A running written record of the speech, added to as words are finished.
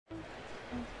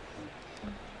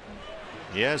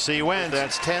Yes, he went.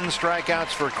 That's 10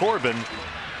 strikeouts for Corbin. He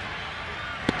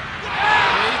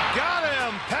got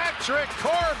him. Patrick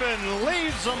Corbin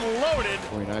leaves him loaded.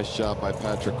 Very nice job by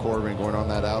Patrick Corbin going on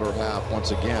that outer half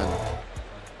once again.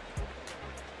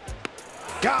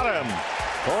 Got him.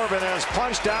 Corbin has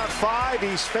punched out 5.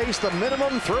 He's faced the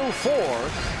minimum through 4.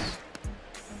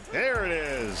 There it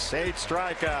is. 8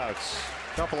 strikeouts.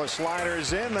 Couple of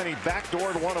sliders in, then he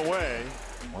backdoored one away.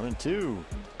 1-2.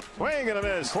 Swing and a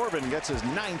miss. Corbin gets his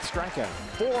 9th strikeout.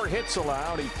 4 hits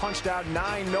allowed. He punched out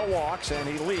 9 no walks, and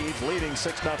he leads, leading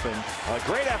 6-0. A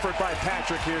great effort by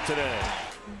Patrick here today.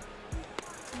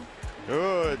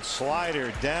 Good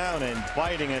slider down and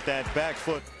biting at that back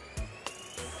foot.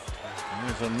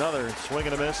 There's another swing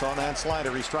and a miss on that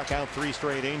slider. He struck out 3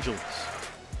 straight Angels.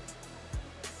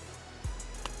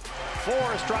 4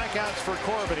 strikeouts for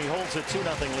Corbin. He holds a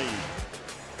 2-0 lead.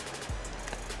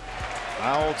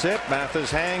 Foul tip.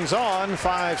 Mathis hangs on.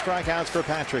 5 strikeouts for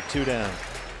Patrick. 2 down.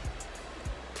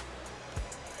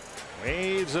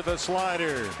 Waves at the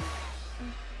slider.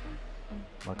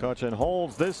 McCutchen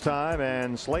holds this time,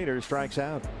 and Slater strikes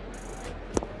out.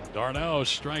 Darno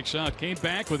strikes out. Came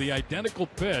back with the identical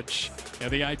pitch and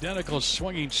the identical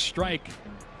swinging strike.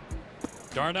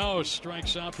 Darno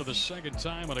strikes out for the 2nd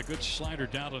time on a good slider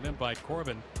down and in by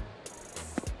Corbin.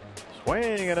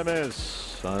 Swing and a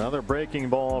miss. Another breaking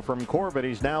ball from Corbin.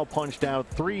 He's now punched out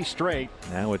 3 straight.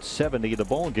 Now it's 70 the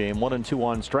ball game. 1-2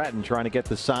 on Stratton, trying to get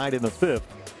the side in the 5th.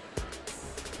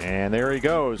 And there he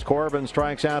goes. Corbin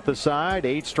strikes out the side.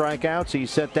 8 strikeouts. He's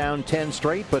set down 10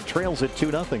 straight, but trails it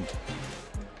 2-0.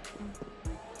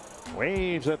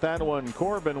 Waves at that one.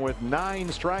 Corbin with 9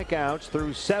 strikeouts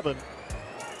through 7.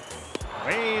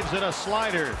 Waves at a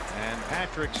slider, and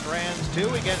Patrick strands 2.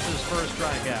 He gets his first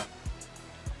strikeout.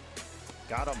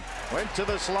 Got him. Went to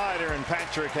the slider, and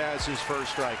Patrick has his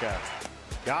first strikeout.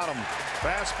 Got him.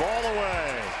 Fastball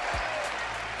away.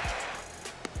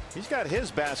 He's got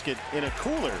his basket in a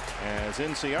cooler as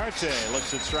Inciarte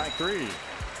looks at strike 3.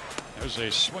 There's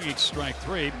a swinging strike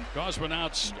 3. Gosman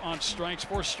out on strikes.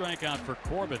 4th strikeout for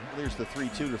Corbin. There's the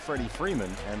 3-2 to Freddie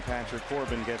Freeman, and Patrick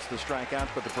Corbin gets the strikeout,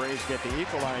 but the Braves get the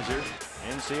equalizer.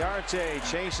 Inciarte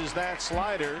chases that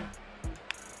slider.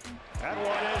 That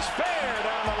one is fair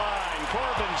down the line.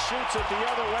 Corbin shoots it the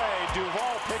other way.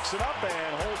 Duvall picks it up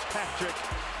and holds Patrick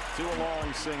to a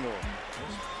long single.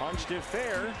 Just punched it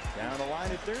fair down the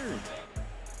line at 3rd.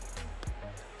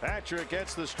 Patrick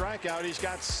gets the strikeout. He's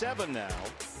got 7 now.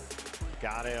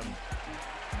 Got him.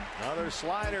 Another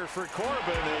slider for Corbin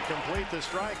to complete the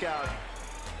strikeout.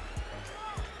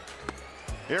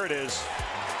 Here it is.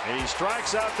 And he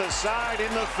strikes out the side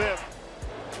in the 5th.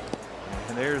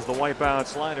 And there's the wipeout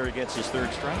slider. He gets his 3rd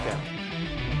strikeout.